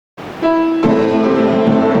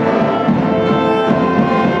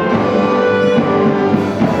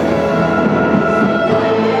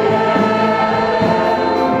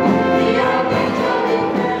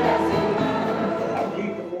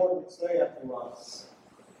us.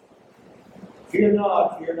 Fear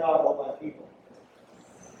not, O my people,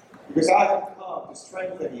 because I have come to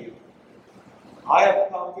strengthen you. I have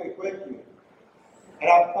come to equip you, and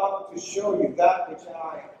I've come to show you that which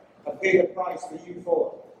I have paid a price for you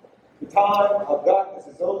for. The time of darkness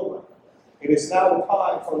is over. It is now the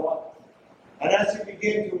time for light. And as you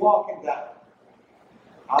begin to walk in that,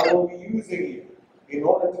 I will be using you in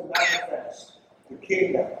order to manifest the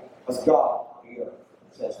kingdom of God on the earth,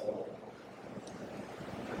 says the Lord.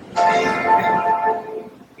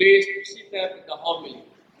 Please receive them in the homily.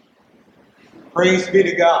 Praise be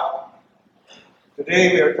to God.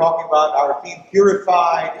 Today we are talking about our theme,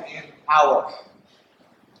 Purified in Power.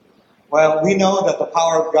 Well, we know that the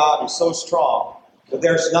power of God is so strong that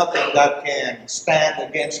there's nothing that can stand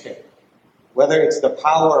against it. Whether it's the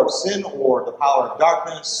power of sin or the power of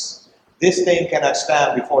darkness, this thing cannot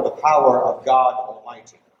stand before the power of God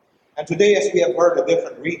Almighty. And today, as we have heard the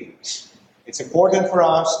different readings, it's important for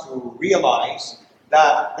us to realize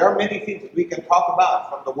that there are many things that we can talk about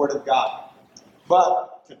from the Word of God.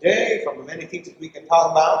 But today, from the many things that we can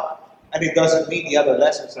talk about, and it doesn't mean the other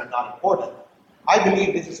lessons are not important, I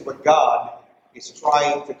believe this is what God is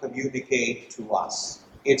trying to communicate to us.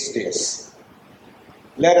 It's this.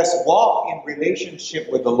 Let us walk in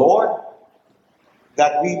relationship with the Lord,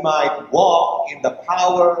 that we might walk in the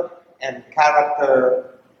power and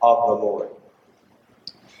character of the Lord.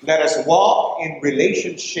 Let us walk in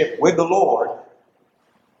relationship with the Lord,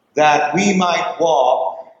 that we might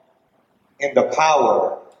walk in the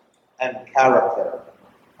power and character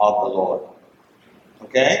of the Lord.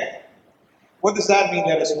 Okay? What does that mean,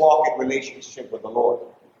 let us walk in relationship with the Lord?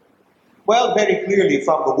 Well, very clearly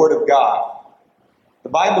from the Word of God, the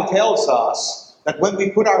Bible tells us that when we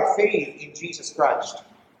put our faith in Jesus Christ,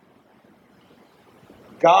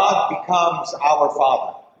 God becomes our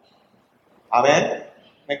Father. Amen?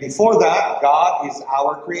 And before that, God is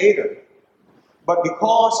our Creator. But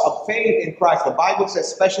because of faith in Christ, the Bible says,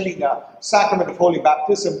 especially the sacrament of Holy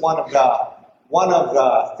Baptism, one of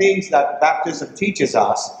the things that baptism teaches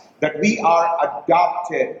us, that we are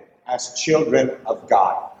adopted as children of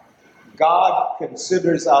God. God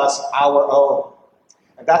considers us our own.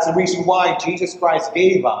 And that's the reason why Jesus Christ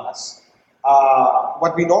gave us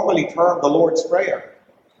what we normally term the Lord's Prayer.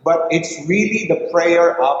 But it's really the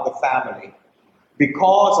prayer of the family.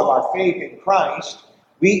 Because of our faith in Christ,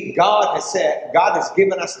 God has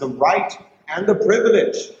given us the right and the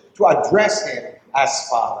privilege to address Him as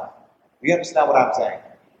Father. Do you understand what I'm saying?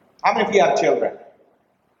 How many of you have children?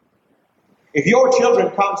 If your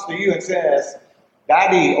children comes to you and says,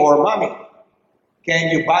 Daddy or Mommy, can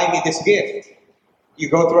you buy me this gift? You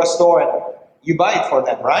go to a store and you buy it for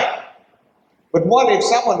them, right? But what if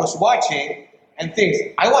someone was watching and thinks,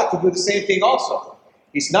 I want to do the same thing also?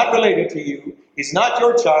 He's not related to you. He's not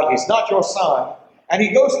your child. He's not your son. And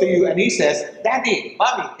he goes to you and he says, Daddy,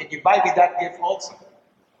 Mommy, can you buy me that gift also?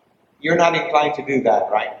 You're not inclined to do that,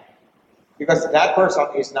 right? Because that person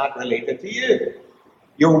is not related to you.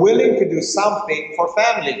 You're willing to do something for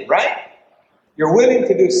family, right? You're willing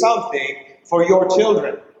to do something for your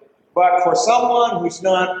children. But for someone who's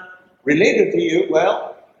not related to you,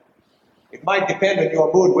 well, it might depend on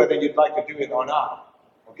your mood whether you'd like to do it or not.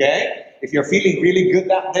 Okay? If you're feeling really good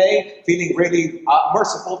that day, feeling really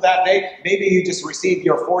merciful that day, maybe you just received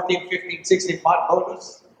your 14, 15, 16 month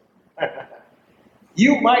bonus.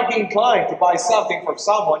 You might be inclined to buy something for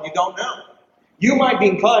someone you don't know. You might be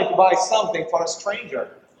inclined to buy something for a stranger.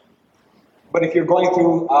 But if you're going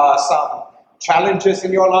through some challenges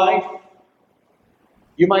in your life,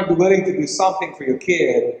 you might be willing to do something for your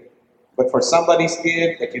kid, but for somebody's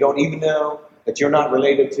kid that you don't even know, that you're not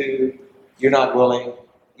related to, you're not willing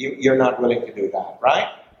to do that, right?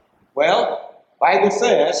 Well, Bible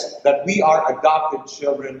says that we are adopted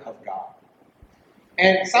children of God.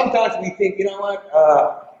 And sometimes we think, you know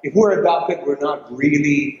what, if we're adopted, we're not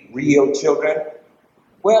really real children.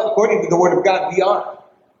 Well, according to the Word of God, we are.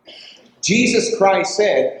 Jesus Christ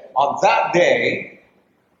said, on that day,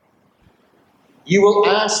 you will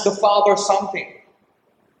ask the Father something.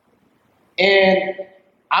 And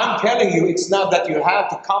I'm telling you, it's not that you have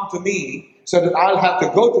to come to me so that I'll have to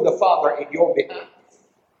go to the Father in your behalf.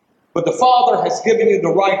 But the Father has given you the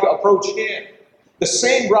right to approach Him. The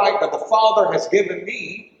same right that the Father has given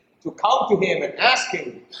me to come to Him and ask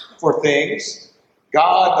Him for things,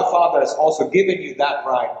 God the Father has also given you that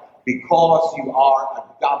right because you are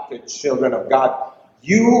adopted children of God.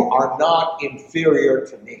 You are not inferior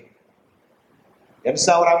to me. You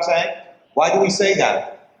understand what I'm saying? Why do we say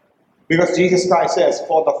that? Because Jesus Christ says,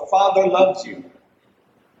 for the Father loves you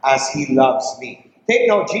as He loves me. Take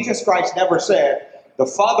note, Jesus Christ never said, the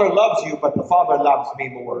Father loves you, but the Father loves me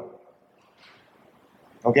more.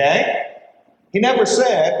 Okay? He never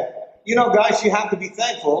said, you know, guys, you have to be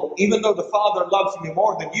thankful. Even though the Father loves me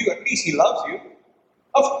more than you, at least He loves you.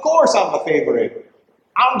 Of course I'm the favorite.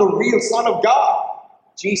 I'm the real Son of God.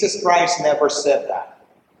 Jesus Christ never said that.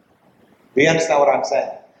 Do you understand what I'm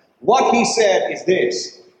saying? What He said is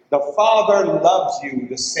this: the Father loves you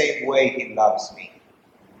the same way He loves me.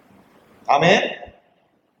 Amen?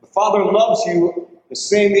 The Father loves you the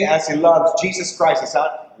same way as He loves Jesus Christ, His Son.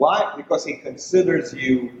 Why? Because He considers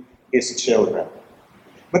you His children.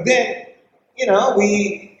 But then, you know,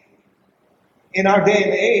 in our day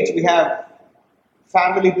and age, we have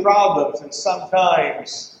family problems, and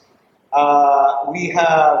sometimes we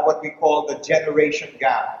have what we call the generation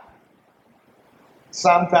gap.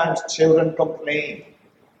 Sometimes children complain,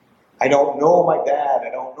 I don't know my dad, I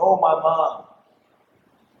don't know my mom.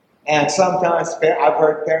 And sometimes I've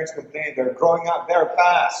heard parents complain, they're growing up very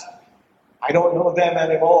fast. I don't know them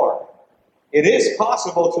anymore. It is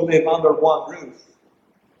possible to live under one roof,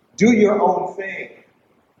 do your own thing,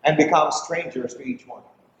 and become strangers to each one.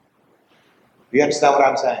 Do you understand what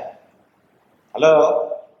I'm saying?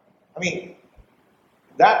 Hello? I mean,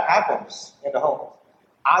 that happens in the home.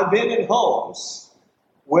 I've been in homes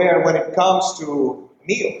where when it comes to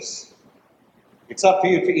meals, it's up to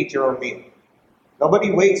you to eat your own meal.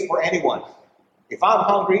 Nobody waits for anyone. If I'm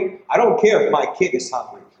hungry, I don't care if my kid is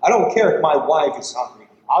hungry. I don't care if my wife is hungry.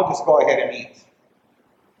 I'll just go ahead and eat.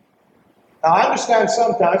 Now, I understand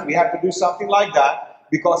sometimes we have to do something like that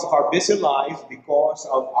because of our busy lives, because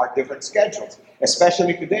of our different schedules.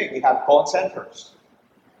 Especially today, we have call centers.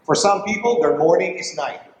 For some people, their morning is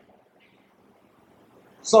night.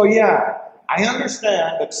 So yeah, I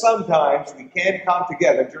understand that sometimes we can't come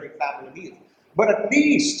together during family meals. But at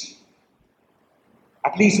least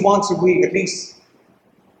once a week, at least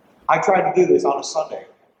I try to do this on a Sunday.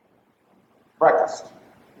 Breakfast.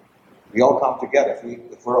 We all come together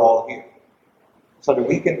if we're all here. So that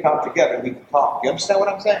we can come together and we can talk. You understand what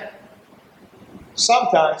I'm saying?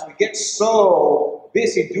 Sometimes we get so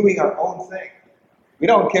busy doing our own thing. We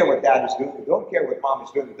don't care what dad is doing. We don't care what mom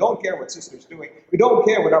is doing. We don't care what sister's doing. We don't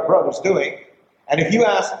care what our brother's doing. And if you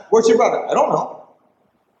ask, where's your brother? I don't know.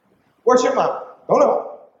 Where's your mom? Don't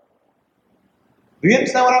know. Do you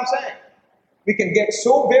understand what I'm saying? We can get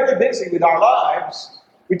so very busy with our lives,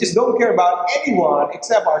 we just don't care about anyone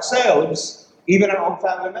except ourselves, even our own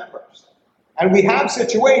family members. And we have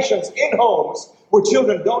situations in homes where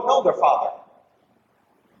children don't know their father,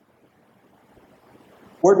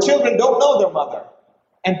 where children don't know their mother,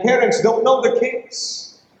 and parents don't know their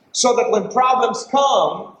kids. So that when problems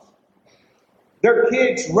come, their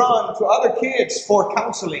kids run to other kids for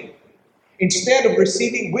counseling. Instead of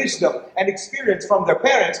receiving wisdom and experience from their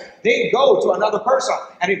parents, they go to another person.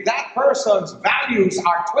 And if that person's values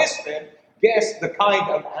are twisted, guess the kind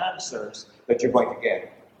of answers that you're going to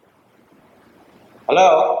get.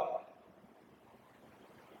 Hello?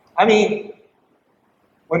 I mean,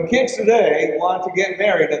 when kids today want to get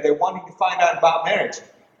married and they're wanting to find out about marriage,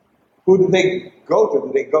 who do they go to?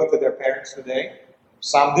 Do they go to their parents today?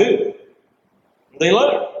 Some do. They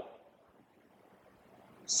learn.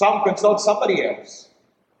 Some consult somebody else.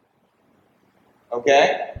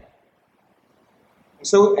 Okay?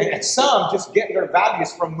 And some just get their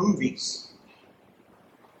values from movies,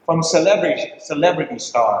 from celebrity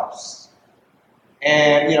stars.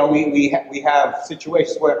 And, you know, we have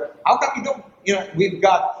situations where, how come you don't, you know, we've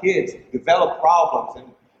got kids develop problems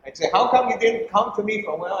and say, how come you didn't come to me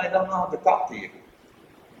for, well, I don't know how to talk to you.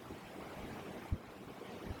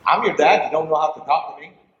 I'm your dad, you don't know how to talk to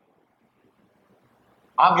me.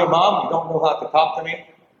 I'm your mom, you don't know how to talk to me.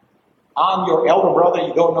 I'm your elder brother,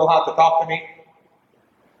 you don't know how to talk to me.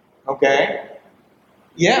 Okay?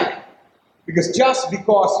 Yeah. Because just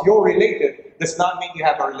because you're related does not mean you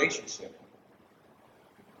have a relationship.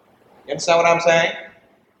 You understand what I'm saying?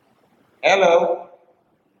 Hello?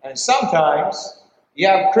 And sometimes you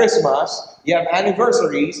have Christmas, you have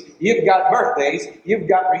anniversaries, you've got birthdays, you've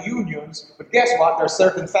got reunions, but guess what? There are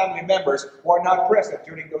certain family members who are not present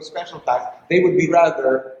during those special times. They would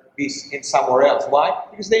rather be in somewhere else. Why?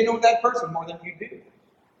 Because they know that person more than you do.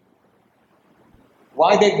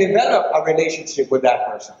 Why? They develop a relationship with that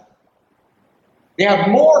person. They have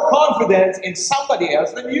more confidence in somebody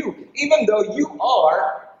else than you, even though you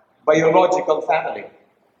are biological family.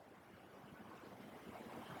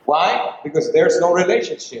 Why? Because there's no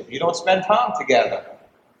relationship. You don't spend time together.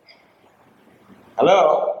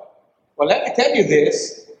 Hello? Well, let me tell you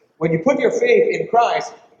this. When you put your faith in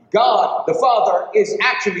Christ, God, the Father, is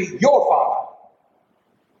actually your Father.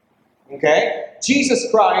 Okay?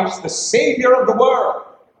 Jesus Christ, the Savior of the world,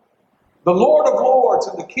 the Lord of lords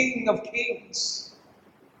and the King of kings,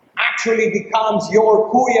 actually becomes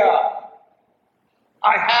your kuya.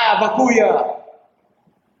 I have a kuya.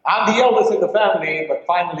 I'm the eldest in the family, but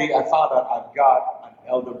finally I found out I've got an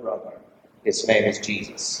elder brother. His name is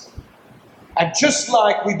Jesus. And just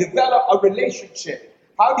like we develop a relationship,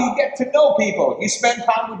 how do you get to know people? You spend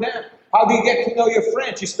time with them. How do you get to know your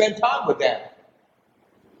friends? You spend time with them.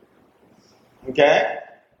 Okay?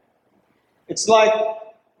 It's like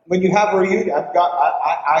when you have a reunion.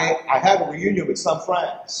 I had a reunion with some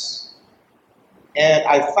friends. And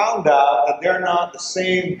I found out that they're not the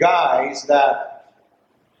same guys that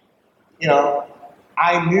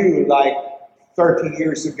I knew like 30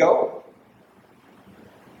 years ago.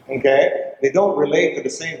 Okay? They don't relate to the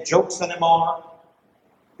same jokes anymore.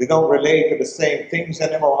 They don't relate to the same things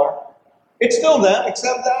anymore. It's still them,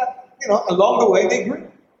 except that, along the way they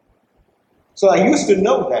grew. So I used to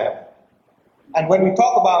know them. And when we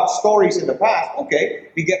talk about stories in the past, okay,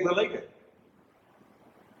 we get related.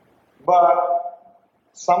 But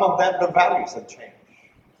some of them, the values have changed.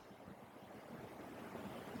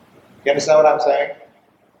 You understand what I'm saying?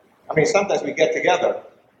 I mean, sometimes we get together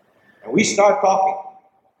and we start talking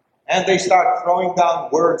and they start throwing down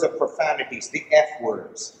words of profanities, the F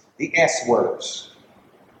words, the S words.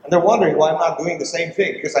 And they're wondering why I'm not doing the same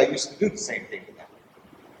thing, because I used to do the same thing to them.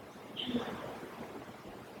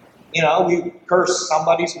 We curse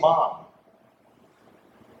somebody's mom.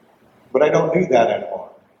 But I don't do that anymore.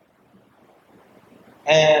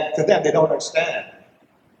 And to them, they don't understand.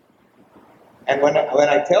 And when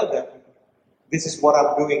I tell them, this is what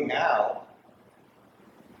I'm doing now,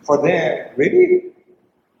 for them, really?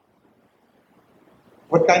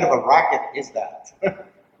 What kind of a racket is that?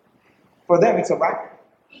 For them, it's a racket.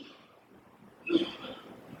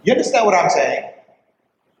 You understand what I'm saying?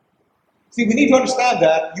 See, we need to understand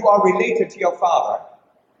that you are related to your Father.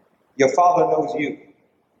 Your Father knows you.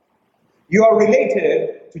 You are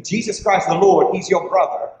related to Jesus Christ the Lord. He's your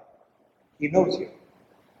brother. He knows you.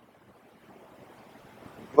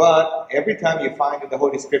 But every time you find in the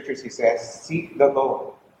Holy Scriptures, he says, seek the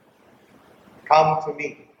Lord. Come to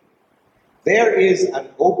me. There is an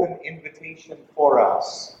open invitation for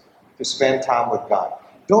us to spend time with God.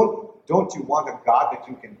 Don't you want a God that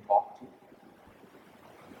you can talk to?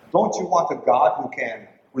 Don't you want a God who can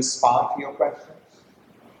respond to your questions?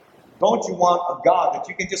 Don't you want a God that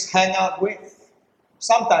you can just hang out with?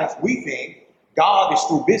 Sometimes we think God is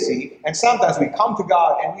too busy, and sometimes we come to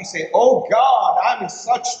God and we say, oh God, I'm in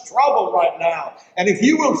such trouble right now. And if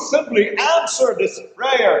you will simply answer this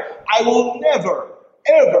prayer, I will never,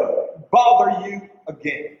 ever bother you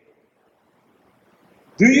again.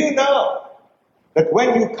 Do you know that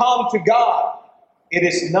when you come to God, it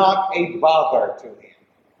is not a bother to Him?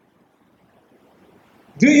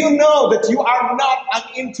 Do you know that you are not an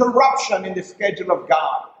interruption in the schedule of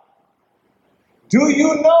God? Do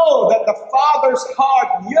you know that the Father's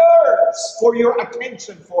heart yearns for your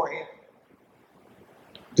attention for Him?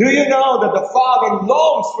 Do you know that the Father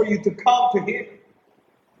longs for you to come to Him?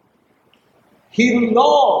 He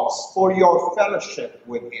longs for your fellowship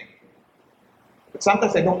with Him. But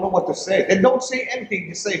sometimes they don't know what to say. They don't say anything.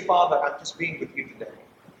 They say, Father, I'm just being with you today.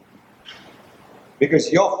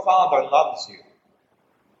 Because your Father loves you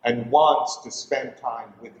and wants to spend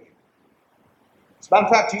time with you. As a matter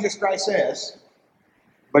of fact, Jesus Christ says,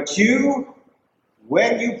 but you,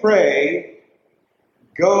 when you pray,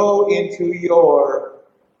 go into your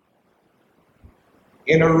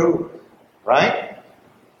inner room, right?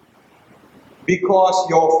 Because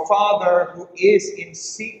your Father who is in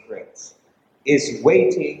secret is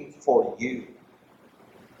waiting for you.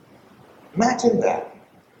 Imagine that.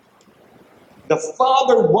 The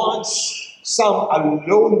Father wants some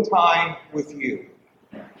alone time with you.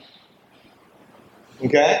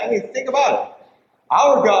 Okay? I mean, think about it.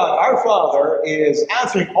 Our God, our Father, is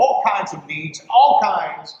answering all kinds of needs, all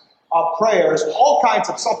kinds of prayers, all kinds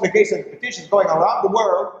of supplications and petitions going around the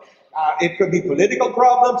world. It could be political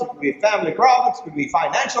problems, it could be family problems, it could be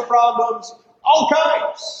financial problems, all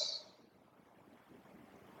kinds.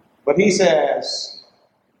 But He says,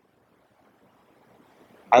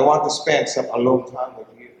 I want to spend some alone time with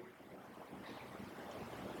you.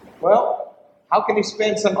 Well, how can He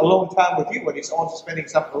spend some alone time with you when He's also spending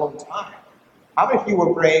some alone time? How many of you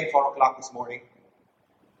were praying 4 o'clock this morning?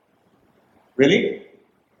 Really?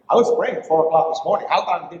 I was praying at 4 o'clock this morning. How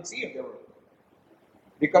come I didn't see you in the room?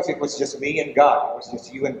 Because it was just me and God. It was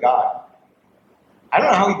just you and God. I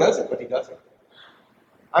don't know how He does it, but He does it.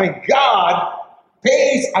 I mean, God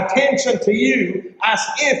pays attention to you as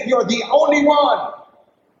if you're the only one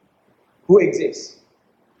who exists.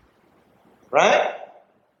 Right?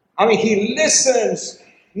 I mean, He listens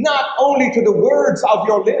not only to the words of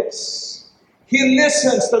your lips, He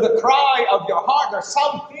listens to the cry of your heart. There are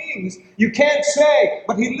some things you can't say,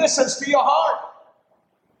 but He listens to your heart.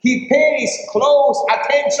 He pays close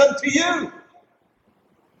attention to you.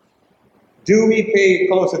 Do we pay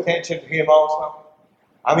close attention to Him also?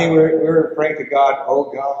 I mean, we're praying to God, oh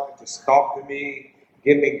God, just talk to me,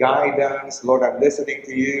 give me guidance. Lord, I'm listening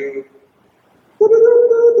to you.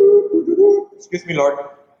 Excuse me, Lord.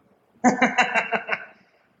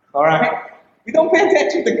 All right? We don't pay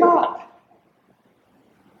attention to God.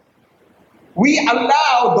 We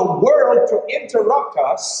allow the world to interrupt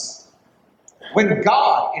us when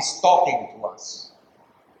God is talking to us.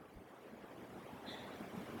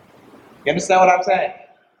 You understand what I'm saying?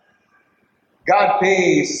 God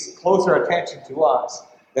pays closer attention to us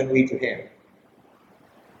than we to Him.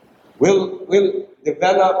 We'll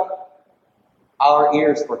develop our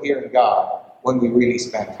ears for hearing God when we really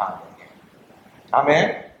spend time with Him.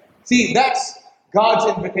 Amen? See, that's God's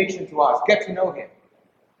invitation to us. Get to know Him.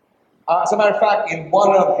 As a matter of fact, in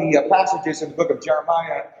one of the passages in the book of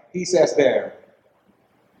Jeremiah, he says there,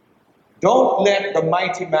 don't let the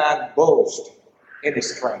mighty man boast in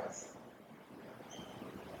his strength.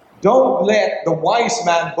 Don't let the wise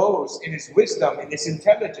man boast in his wisdom, in his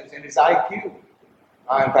intelligence, in his IQ.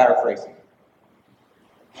 I'm paraphrasing.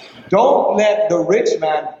 Don't let the rich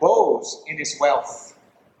man boast in his wealth.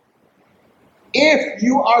 If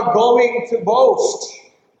you are going to boast,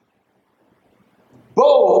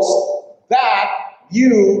 boast that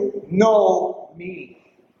you know me.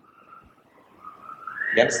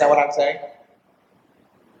 You understand what I'm saying?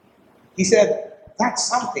 He said, that's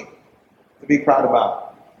something to be proud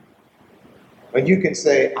about. When you can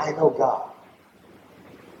say, I know God.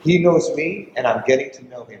 He knows me, and I'm getting to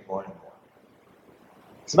know Him more and more.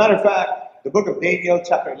 As a matter of fact, the book of Daniel,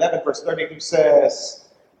 chapter 11, verse 32 says,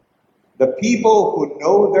 the people who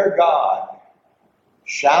know their God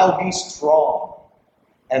shall be strong,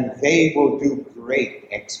 and they will do great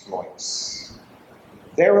exploits.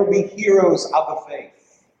 There will be heroes of the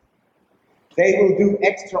faith. They will do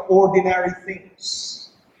extraordinary things.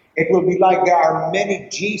 It will be like there are many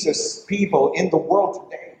Jesus people in the world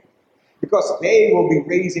today, because they will be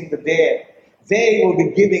raising the dead. They will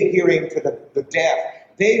be giving hearing to the deaf.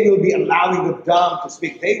 They will be allowing the dumb to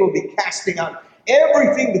speak. They will be casting out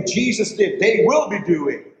everything that Jesus did. They will be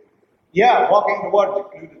doing. Yeah, walking in the water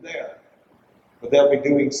included there. But they'll be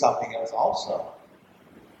doing something else also.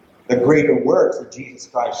 The greater works that Jesus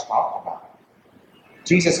Christ talked about.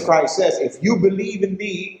 Jesus Christ says, if you believe in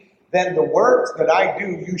me, then the works that I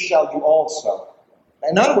do, you shall do also.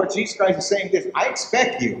 In other words, Jesus Christ is saying this, I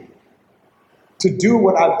expect you to do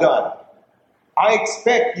what I've done. I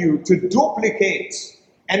expect you to duplicate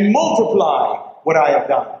and multiply what I have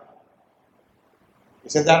done.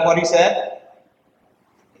 Isn't that what He said?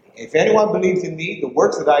 If anyone believes in me, the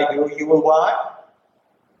works that I do, you will what?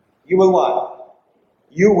 You will what?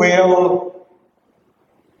 You will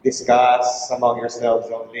discuss among yourselves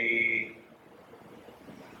only.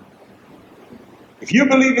 If you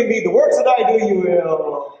believe in me, the works that I do, you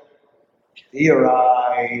will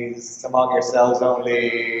theorize among yourselves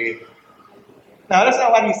only. Now, that's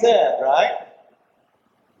not what He said, right?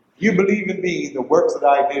 You believe in me, the works that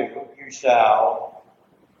I do, you shall.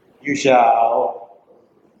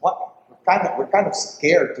 What? We're kind of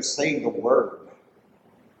scared to say the word.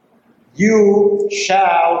 You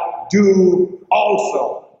shall do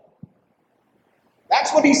also.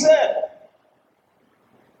 That's what He said.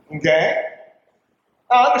 Okay?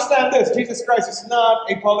 Now understand this. Jesus Christ is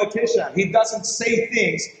not a politician. He doesn't say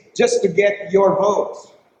things just to get your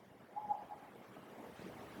vote.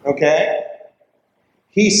 Okay?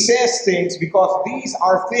 He says things because these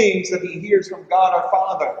are things that He hears from God our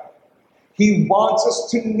Father. He wants us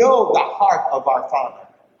to know the heart of our Father.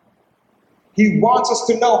 He wants us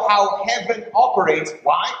to know how heaven operates.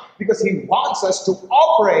 Why? Because He wants us to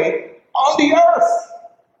operate on the earth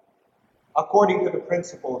according to the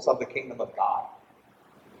principles of the kingdom of God.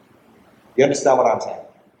 You understand what I'm saying?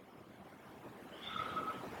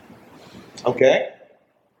 Okay?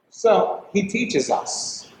 So, He teaches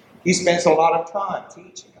us. He spends a lot of time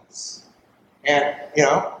teaching us. And,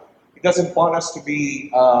 He doesn't want us to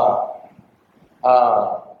be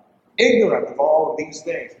ignorant of all of these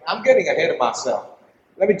things. I'm getting ahead of myself.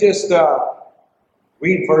 Let me just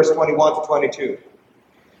read verse 21 to 22.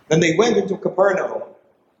 Then they went into Capernaum,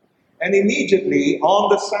 and immediately on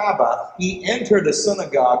the Sabbath He entered the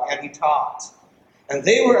synagogue and He taught. And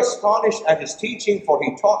they were astonished at His teaching, for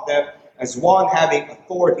He taught them as one having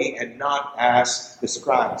authority and not as the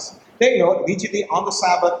scribes. Take note, immediately on the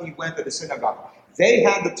Sabbath He went to the synagogue. They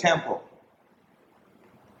had the temple.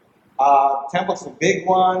 Temple's a big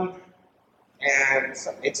one, and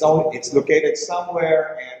it's located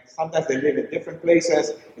somewhere, and sometimes they live in different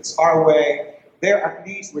places. It's far away. They're at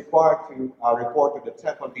least required to report to the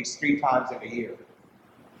temple at least 3 times in a year.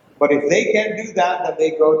 But if they can't do that, then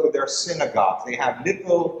they go to their synagogues. They have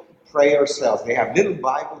little prayer cells. They have little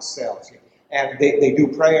Bible cells. And they do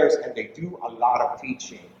prayers, and they do a lot of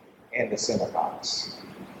teaching in the synagogues.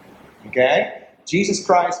 Okay? Jesus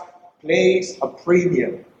Christ placed a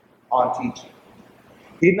premium on teaching.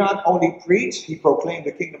 He not only preached, he proclaimed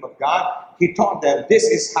the kingdom of God. He taught them this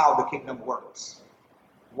is how the kingdom works.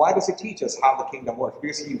 Why does he teach us how the kingdom works?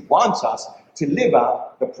 Because he wants us to live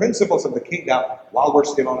out the principles of the kingdom while we're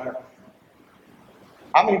still on earth.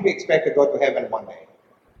 How many of you expect to go to heaven one day?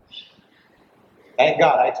 Thank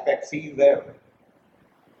God, I expect to see you there.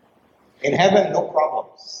 In heaven, no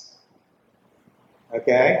problems.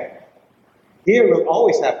 Okay? Here we'll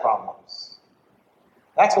always have problems.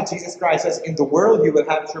 That's what Jesus Christ says. In the world you will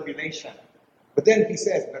have tribulation. But then he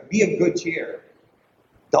says, but be of good cheer.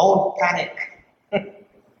 Don't panic.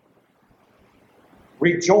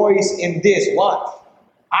 Rejoice in this. What?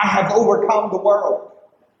 I have overcome the world.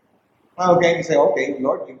 Okay, you say, okay,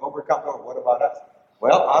 Lord, you've overcome the world. What about us?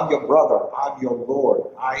 Well, I'm your brother. I'm your Lord.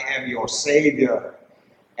 I am your Savior.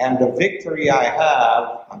 And the victory I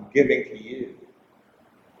have, I'm giving to you.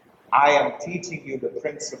 I am teaching you the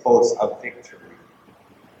principles of victory.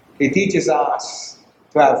 He teaches us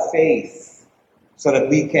to have faith so that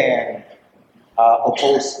we can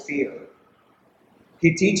oppose fear.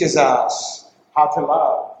 He teaches us how to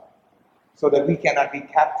love so that we cannot be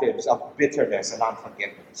captives of bitterness and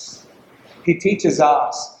unforgiveness. He teaches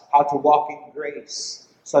us how to walk in grace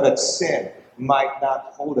so that sin might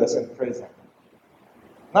not hold us in prison.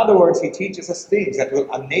 In other words, he teaches us things that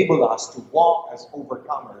will enable us to walk as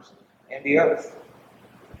overcomers in the earth.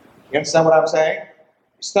 You understand what I'm saying?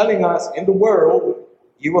 He's telling us, in the world,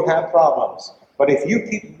 you will have problems. But if you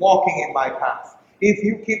keep walking in my path, if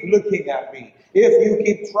you keep looking at me, if you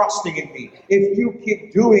keep trusting in me, if you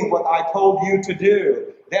keep doing what I told you to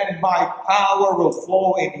do, then my power will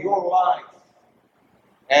flow in your life.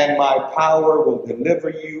 And my power will deliver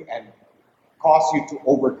you and cause you to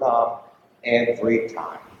overcome every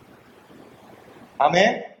time.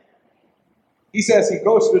 Amen? He says he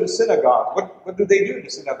goes to the synagogue. What do they do in the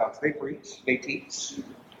synagogues? They preach, they teach.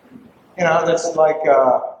 That's like,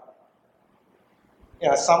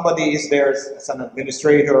 somebody is there as an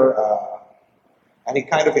administrator, and he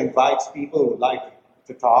kind of invites people who would like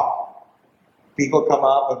to talk. People come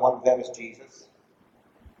up, and one of them is Jesus.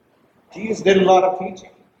 Jesus did a lot of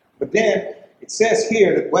teaching. But then, it says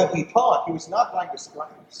here that when he taught, he was not like the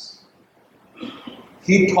scribes.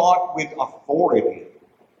 He taught with authority.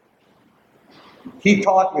 He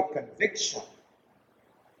taught with conviction.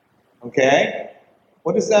 Okay?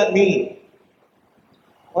 What does that mean?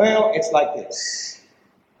 Well, it's like this.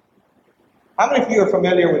 How many of you are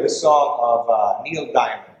familiar with the song of Neil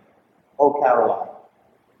Diamond, Oh Caroline?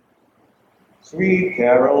 Sweet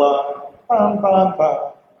Caroline, bum, bum,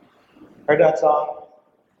 bum. Heard that song?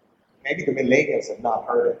 Maybe the millennials have not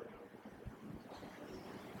heard it.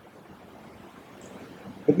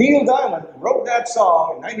 But Neil Diamond wrote that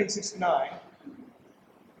song in 1969,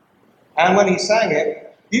 and when he sang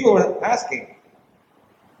it, people were asking,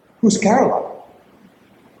 who's Caroline?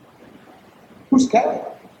 Who's Caroline?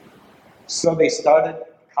 So they started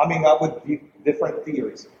coming up with different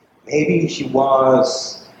theories. Maybe she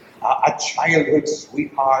was a childhood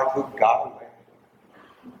sweetheart who got away.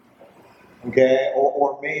 Okay?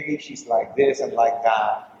 Or maybe she's like this and like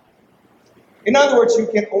that. In other words, you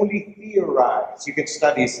can only theorize. You can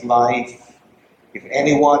study his life. If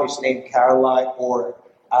anyone is named Caroline, or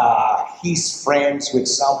he's friends with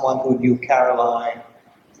someone who knew Caroline,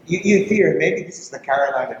 you theorize, maybe this is the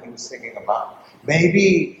Caroline that he was thinking about.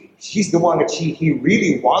 Maybe she's the one that he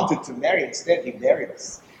really wanted to marry. Instead, he married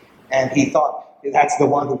us. And he thought that's the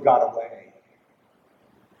one who got away.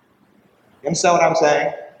 You understand what I'm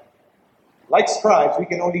saying? Like scribes, we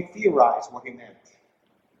can only theorize what he meant.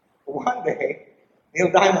 But one day,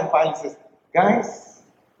 Neil Diamond finally says, guys,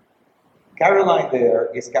 Caroline there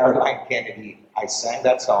is Caroline Kennedy. I sang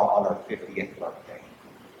that song on her 50th birthday.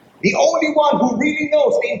 The only one who really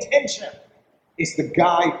knows the intention is the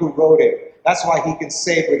guy who wrote it. That's why he can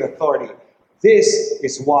say it with authority. This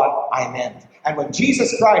is what I meant. And when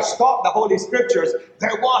Jesus Christ taught the Holy Scriptures,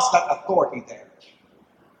 there was that authority there.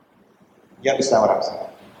 You understand what I'm saying?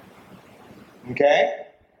 Okay?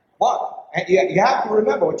 What? And you have to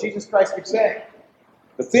remember what Jesus Christ keeps saying.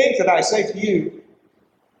 The things that I say to you,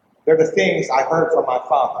 they're the things I heard from my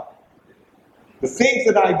Father. The things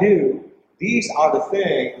that I do, these are the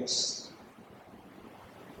things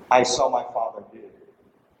I saw my Father do.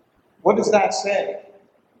 What does that say?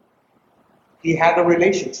 He had a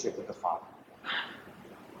relationship with the Father.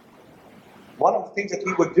 One of the things that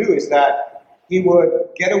he would do is that he would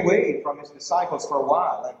get away from his disciples for a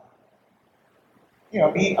while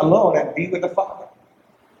and, be alone and be with the Father.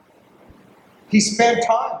 He spent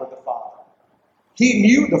time with the Father. He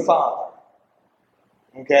knew the Father.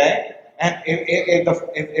 Okay? And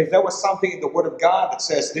if there was something in the Word of God that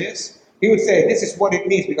says this, he would say, this is what it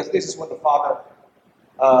means because this is what the Father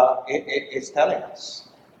is telling us.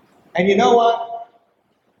 And you know what?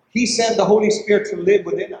 He sent the Holy Spirit to live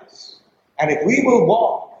within us. And if we will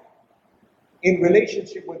walk in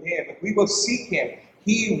relationship with Him, if we will seek Him,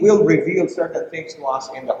 He will reveal certain things to us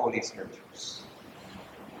in the Holy Scriptures.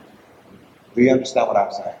 Do you understand what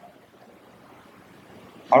I'm saying?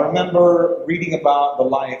 I remember reading about the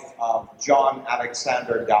life of John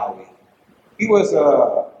Alexander Dowie. He was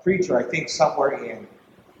a preacher, I think, somewhere in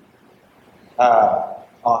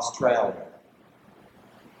Australia.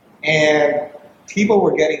 And people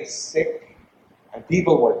were getting sick, and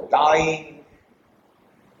people were dying.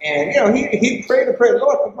 And, he prayed a prayer,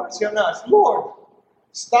 Lord, have mercy on us. Lord,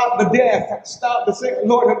 stop the death, stop the sick.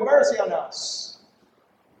 Lord, have mercy on us.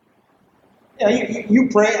 You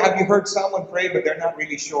pray. Have you heard someone pray, but they're not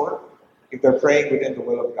really sure if they're praying within the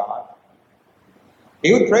will of God?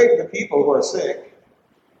 He would pray for the people who are sick.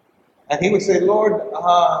 And he would say, Lord,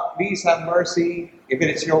 please have mercy. If it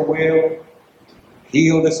is your will,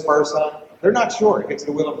 heal this person. They're not sure if it's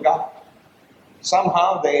the will of God.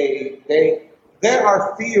 Somehow there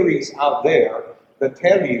are theories out there that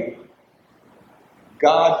tell you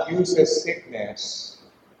God uses sickness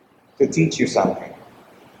to teach you something.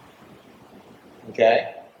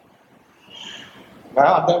 Okay?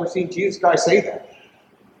 Well, I've never seen Jesus Christ say that.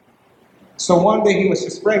 So one day he was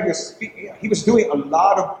just praying, he was doing a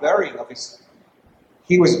lot of burying of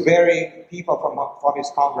he was burying people from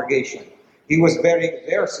his congregation. He was burying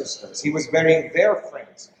their sisters. He was burying their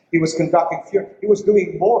friends. He was conducting he was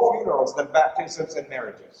doing more funerals than baptisms and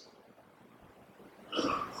marriages.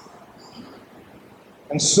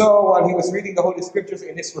 And so while he was reading the Holy Scriptures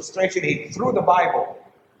in his frustration, he threw the Bible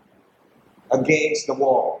against the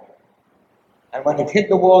wall. And when it hit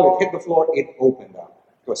the wall, it hit the floor, it opened up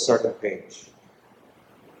to a certain page.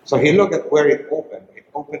 So he looked at where it opened. It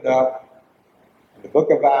opened up in the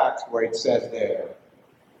book of Acts where it says there,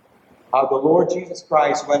 how the Lord Jesus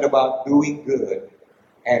Christ went about doing good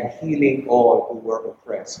and healing all who were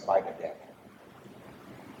oppressed by the devil.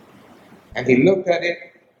 And he looked at it,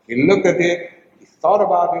 he thought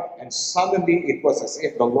about it, and suddenly it was as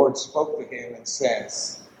if the Lord spoke to him and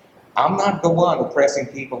says, I'm not the one oppressing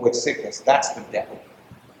people with sickness. That's the devil.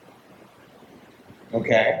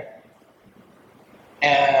 Okay?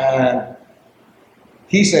 And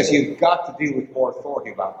he says, you've got to deal with more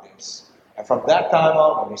authority about this. And from that time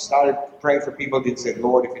on, when he started praying for people, he said,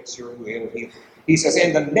 Lord, if it's your will, he says,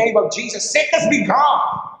 in the name of Jesus, sickness be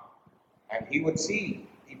gone. And he would see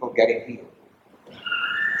people getting healed.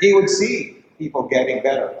 He would see people getting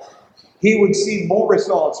better. He would see more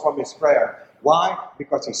results from his prayer. Why?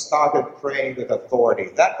 Because he started praying with authority.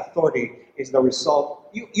 That authority is the result.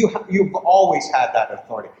 You've always had that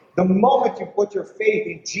authority. The moment you put your faith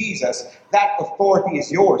in Jesus, that authority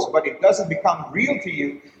is yours, but it doesn't become real to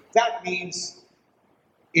you. That means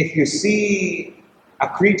if you see a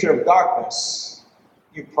creature of darkness,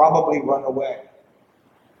 you probably run away.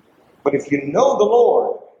 But if you know the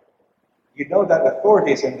Lord, you know that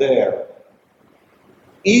authority is in there.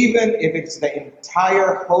 Even if it's the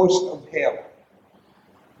entire host of hell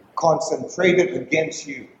concentrated against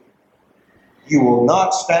you, you will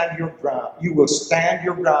not stand your ground. You will stand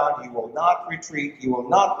your ground. You will not retreat. You will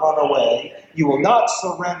not run away. You will not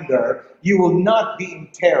surrender. You will not be in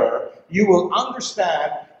terror. You will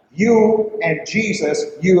understand you and Jesus,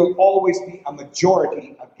 you will always be a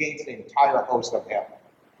majority against the entire host of hell.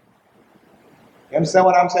 You understand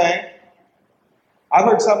what I'm saying? I've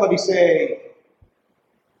heard somebody say,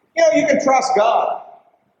 you can trust God.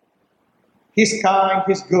 He's kind,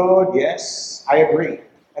 He's good, yes, I agree.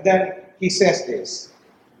 And then he says this,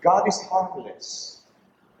 God is harmless.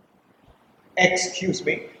 Excuse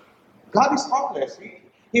me? God is harmless.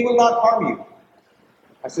 He will not harm you.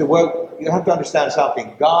 I said, well, you have to understand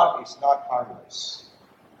something. God is not harmless.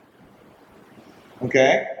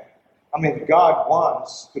 Okay? I mean, if God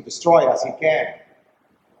wants to destroy us, He can.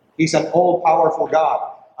 He's an all-powerful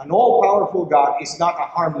God. An all-powerful God is not a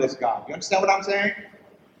harmless God. You understand what I'm saying?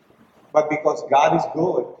 But because God is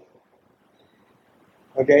good,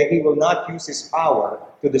 okay, He will not use His power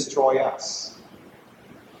to destroy us.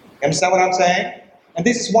 You understand what I'm saying? And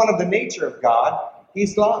this is one of the nature of God.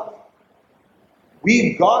 He's love.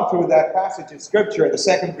 We've gone through that passage in Scripture in the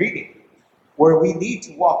second reading, where we need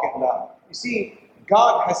to walk in love. You see,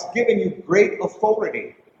 God has given you great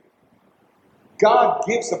authority. God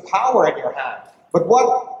gives the power in your hand. But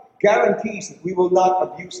what guarantees that we will not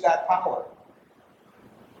abuse that power?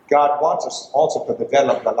 God wants us also to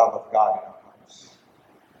develop the love of God in our hearts.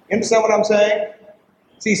 You understand what I'm saying?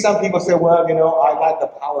 See, some people say, well, I like the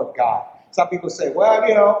power of God. Some people say,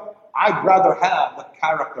 well, I'd rather have the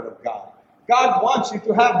character of God. God wants you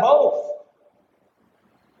to have both.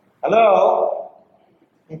 Hello?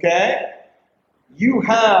 Okay? You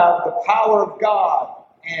have the power of God,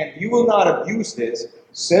 and you will not abuse this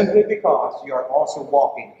simply because you are also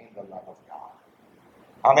walking in the love of God.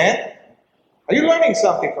 Amen? Are you learning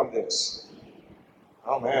something from this?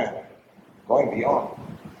 Oh man, going beyond.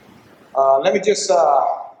 Let me just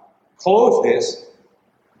close this.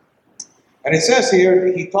 And it says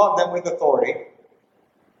here, he taught them with authority.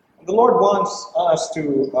 And the Lord wants us to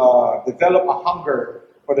develop a hunger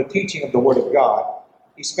for the teaching of the Word of God.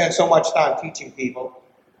 He spent so much time teaching people.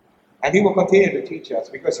 And he will continue to teach us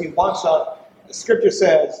because he wants us. The Scripture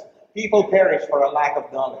says, people perish for a lack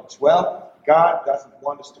of knowledge. Well, God doesn't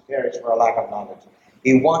want us to perish for a lack of knowledge.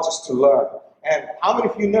 He wants us to learn. And how many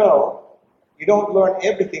of you know you don't learn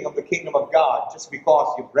everything of the kingdom of God just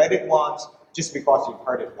because you've read it once, just because you've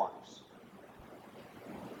heard it once?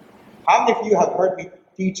 How many of you have heard me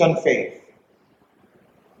teach on faith?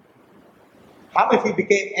 How many of you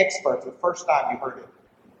became experts the first time you heard it?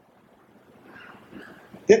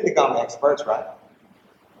 Didn't become experts, right?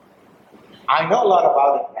 I know a lot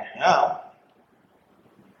about it right now,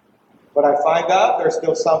 but I find out there's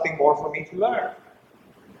still something more for me to learn.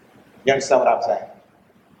 You understand what I'm saying?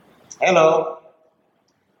 Hello.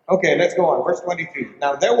 Okay, let's go on. Verse 22.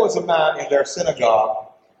 Now there was a man in their synagogue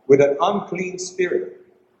with an unclean spirit.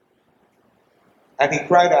 And he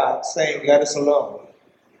cried out, saying, let us alone.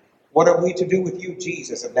 What are we to do with you,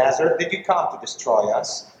 Jesus of Nazareth? Did you come to destroy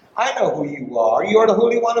us? I know who you are. You are the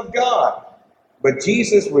Holy One of God. But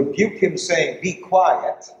Jesus rebuked him, saying, be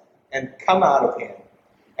quiet, and come out of him.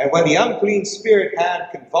 And when the unclean spirit had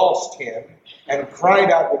convulsed him, and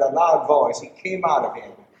cried out with a loud voice, he came out of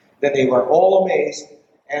him. Then they were all amazed,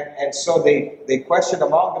 and so they questioned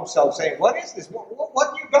among themselves, saying, what is this?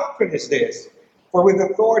 What new doctrine is this? For with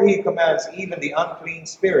authority he commands even the unclean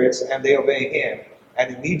spirits, and they obey him.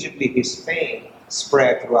 And immediately his fame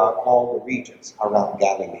spread throughout all the regions around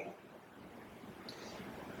Galilee.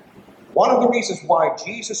 One of the reasons why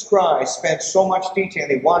Jesus Christ spent so much teaching,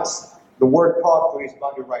 and he wants the word taught to his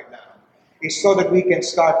body right now, is so that we can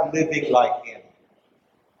start living like him.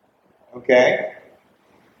 Okay?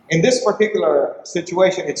 In this particular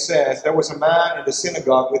situation, it says, there was a man in the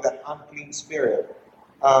synagogue with an unclean spirit.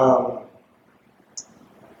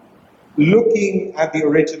 Looking at the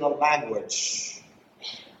original language,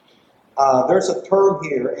 there's a term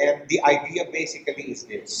here, and the idea basically is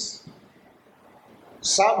this.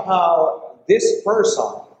 Somehow, this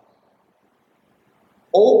person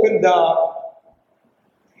opened up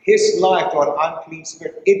his life to an unclean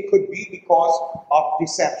spirit. It could be because of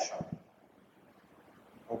deception.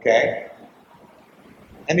 Okay?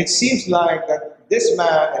 And it seems like that this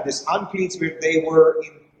man and this unclean spirit, they were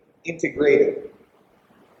integrated.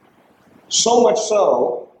 So much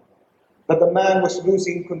so that the man was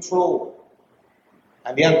losing control.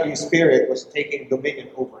 And the unclean spirit was taking dominion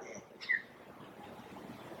over him.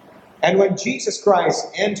 And when Jesus Christ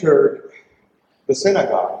entered the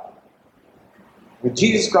synagogue, when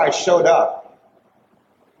Jesus Christ showed up,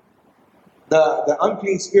 the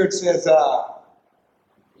unclean spirit says,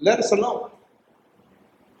 let us alone.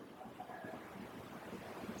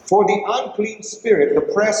 For the unclean spirit,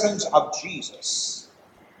 the presence of Jesus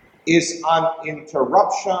is an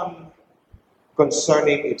interruption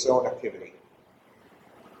concerning its own activity.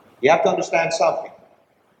 You have to understand something.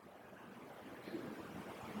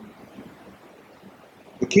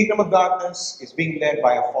 The kingdom of darkness is being led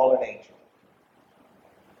by a fallen angel.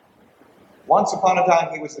 Once upon a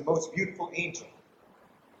time, he was the most beautiful angel.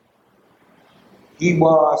 He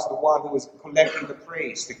was the one who was collecting the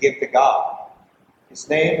praise to give to God. His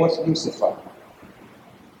name was Lucifer.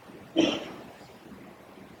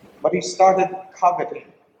 But he started coveting.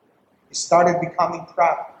 He started becoming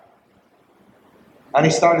proud. And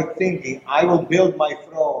he started thinking, I will build my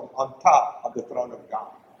throne on top of the throne of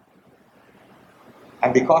God.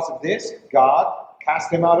 And because of this, God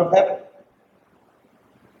cast him out of heaven.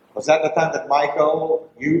 Was that the time that Michael,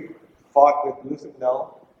 you fought with Lucifer?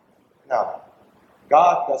 No. No.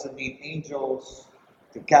 God doesn't need angels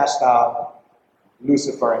to cast out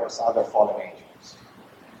Lucifer and his other fallen angels.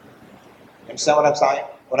 You understand what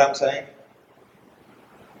I'm saying?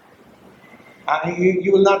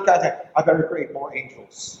 You will not catch it. I better create more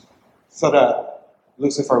angels so that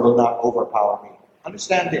Lucifer will not overpower me.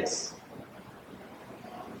 Understand this.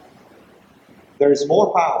 There is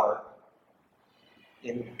more power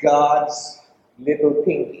in God's little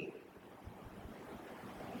pinky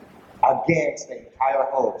against the entire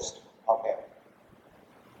host of heaven.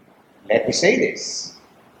 Let me say this.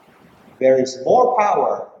 There is more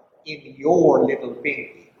power in your little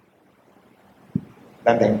pinky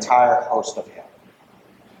than the entire host of heaven.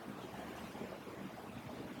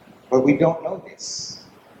 But we don't know this.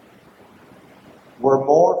 We're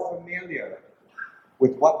more familiar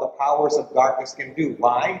with what the powers of darkness can do.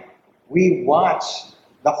 Why? We watch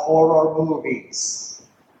the horror movies.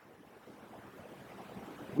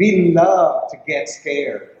 We love to get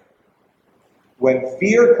scared. When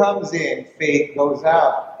fear comes in, faith goes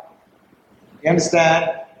out. You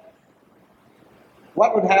understand?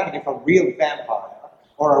 What would happen if a real vampire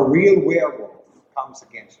or a real werewolf comes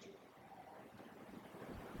against you?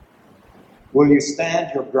 Will you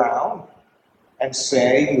stand your ground and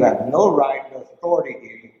say, you have no right, no authority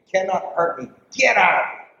here, you cannot hurt me, get out?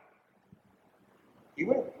 You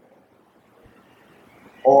will.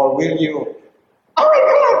 Or will you, oh my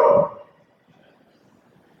God!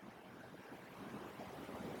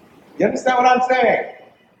 You understand what I'm saying?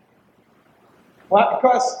 Well,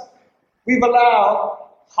 because we've allowed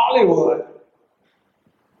Hollywood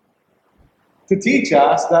to teach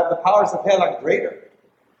us that the powers of hell are greater.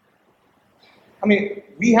 I mean,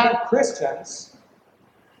 we have Christians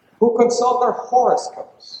who consult their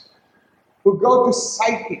horoscopes, who go to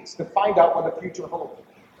psychics to find out what the future holds.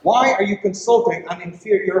 Why are you consulting an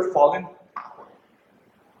inferior fallen power?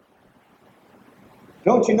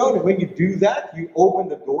 Don't you know that when you do that, you open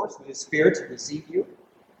the doors for the spirits to deceive you?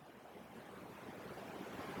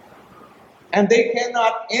 And they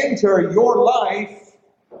cannot enter your life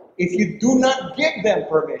if you do not give them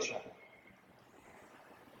permission.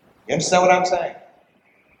 You understand what I'm saying?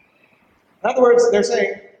 In other words, they're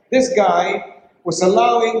saying this guy was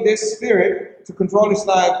allowing this spirit to control his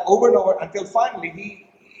life over and over until finally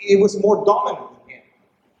it was more dominant than him.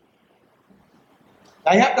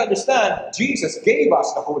 Now you have to understand, Jesus gave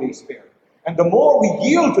us the Holy Spirit. And the more we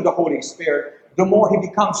yield to the Holy Spirit, the more he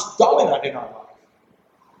becomes dominant in our life.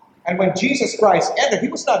 And when Jesus Christ entered, he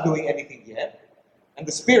was not doing anything yet. And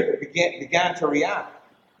the spirit began to react.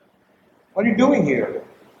 What are you doing here?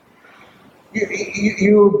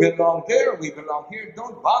 You belong there, we belong here.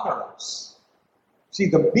 Don't bother us. See,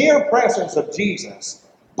 the mere presence of Jesus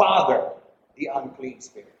bothered the unclean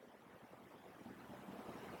spirit.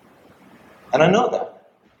 And I know that.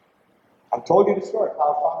 I've told you the story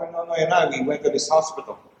how Father Nonoy and I, we went to this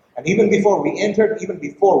hospital. And even before we entered, even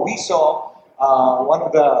before we saw one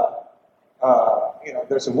of the,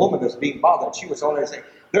 there's a woman that's being bothered. She was already saying,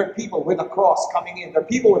 there are people with a cross coming in. There are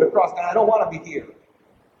people with a cross, and I don't want to be here.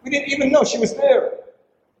 We didn't even know she was there.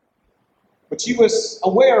 But she was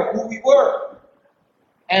aware of who we were.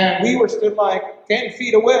 And we were still like 10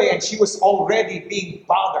 feet away, and she was already being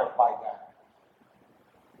bothered by that.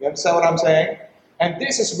 You understand what I'm saying? And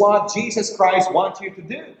this is what Jesus Christ wants you to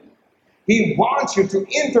do. He wants you to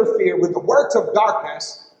interfere with the works of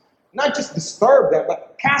darkness, not just disturb them,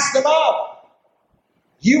 but cast them out.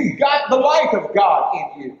 You've got the light of God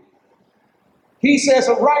in you. He says,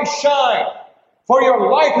 arise, shine, for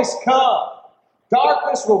your light has come.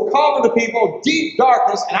 Darkness will cover the people, deep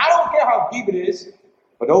darkness, and I don't care how deep it is,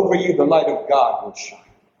 but over you the light of God will shine.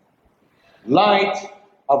 Light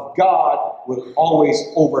of God will always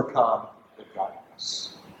overcome the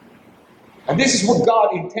darkness. And this is what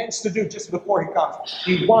God intends to do just before he comes.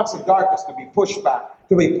 He wants the darkness to be pushed back.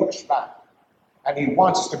 And he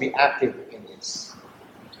wants us to be active in this.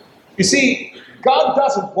 You see, God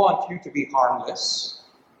doesn't want you to be harmless.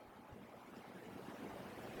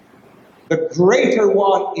 The greater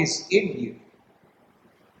one is in you.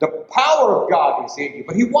 The power of God is in you.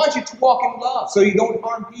 But he wants you to walk in love so you don't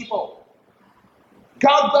harm people.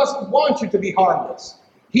 God doesn't want you to be harmless.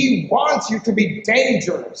 He wants you to be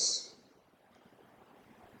dangerous.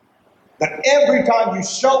 That every time you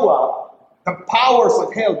show up, the powers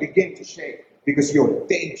of hell begin to shake because you're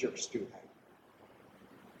dangerous to them.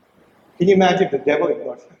 Can you imagine the devil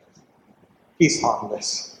ignores him? He's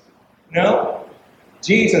harmless. No.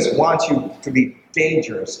 Jesus wants you to be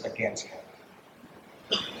dangerous against him.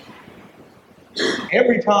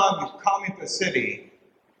 Every time you come into a city,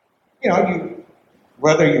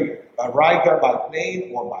 whether you arrive there by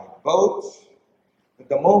plane or by boat,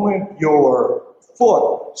 the moment your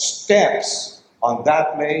foot steps on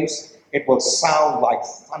that place, it will sound like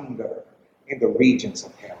thunder in the regions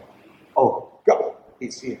of hell. Oh, God,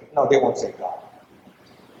 he's here. No, they won't say God.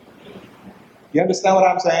 You understand what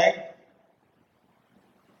I'm saying?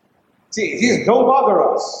 See, Jesus, don't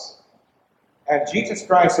bother us. And Jesus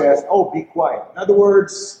Christ says, oh, be quiet. In other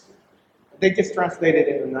words, they just translated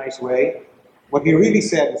it in a nice way. What he really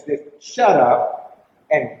said is this: shut up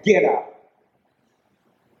and get out.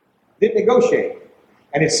 Didn't negotiate.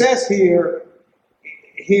 And it says here,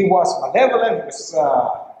 he was malevolent. He was,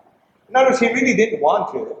 in other words, he really didn't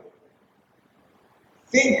want to.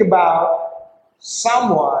 Think about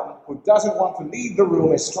someone who doesn't want to leave the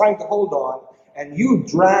room, is trying to hold on, and you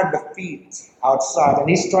drag the feet outside, and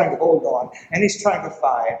he's trying to hold on, and he's trying to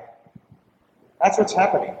fight. That's what's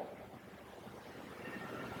happening.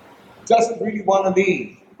 Doesn't really want to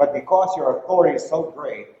leave, but because your authority is so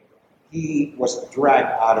great, he was dragged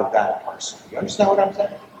out of that person. You understand what I'm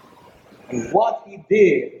saying? And what he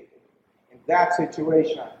did in that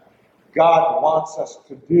situation, God wants us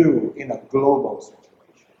to do in a global situation.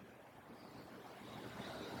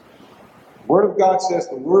 The Word of God says,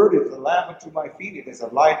 the Word is a lamp unto my feet, it is a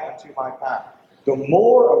light unto my path. The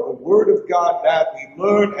more of the Word of God that we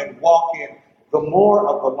learn and walk in, the more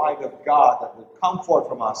of the light of God that will come forth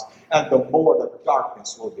from us, and the more the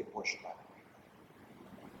darkness will be pushed back.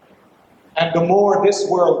 And the more this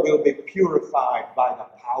world will be purified by the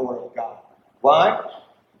power of God. Why?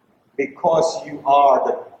 Because you are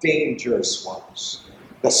the dangerous ones,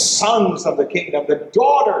 the sons of the kingdom, the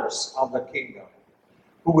daughters of the kingdom,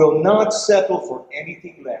 who will not settle for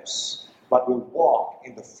anything less, but will walk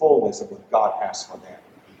in the fullness of what God has for them.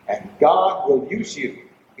 And God will use you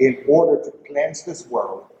in order to cleanse this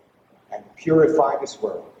world and purify this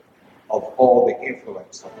world of all the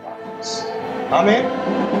influence of darkness. Amen?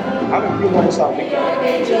 How many of you learned something?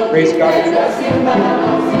 Praise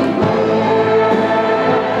God.